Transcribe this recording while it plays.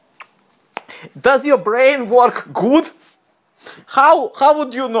Does your brain work good? How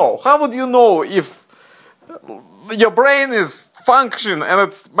would you know? How would you know if your brain is functioning at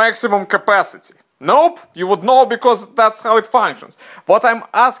its maximum capacity? Nope, you would know because that's how it functions. What I'm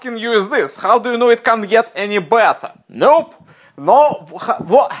asking you is this: how do you know it can't get any better? Nope. No.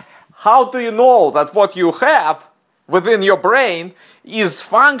 How do you know that what you have within your brain is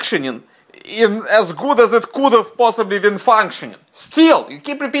functioning in as good as it could have possibly been functioning? Still, you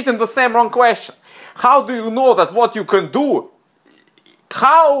keep repeating the same wrong question. How do you know that what you can do,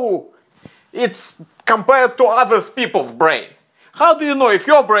 how it's compared to other people's brain? How do you know if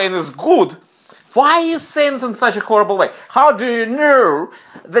your brain is good? Why are you saying it in such a horrible way? How do you know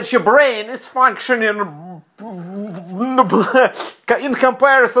that your brain is functioning in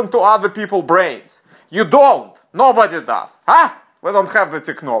comparison to other people's brains? You don't. Nobody does. Huh? We don't have the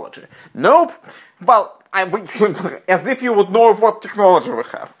technology. Nope. Well, as if you would know what technology we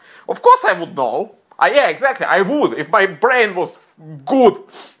have. Of course I would know. Yeah, exactly. I would if my brain was good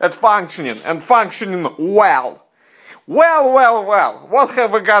at functioning and functioning well. Well. What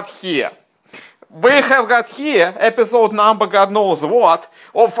have we got here? We have got here episode number God knows what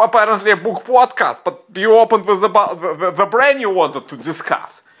of apparently a book podcast, but you opened with about the brain you wanted to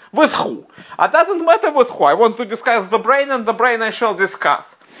discuss. With who? It doesn't matter with who. I want to discuss the brain, and the brain I shall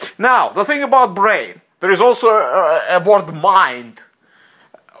discuss. Now, the thing about brain, there is also a word mind.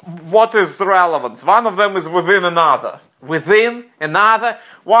 What is relevant? One of them is within another. Within another,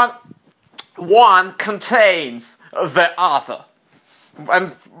 one contains the other.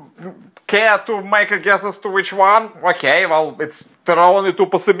 And care to make a guess as to which one? Okay, well, there are only two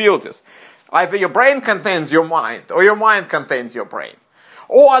possibilities. Either your brain contains your mind, or your mind contains your brain.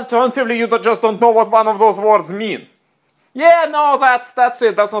 Or alternatively, you just don't know what one of those words mean. Yeah, no, that's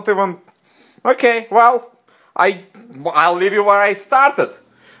it. That's not even... Okay, well, I'll leave you where I started.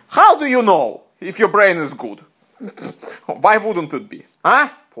 How do you know if your brain is good? Why wouldn't it be? Huh?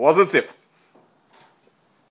 Positive.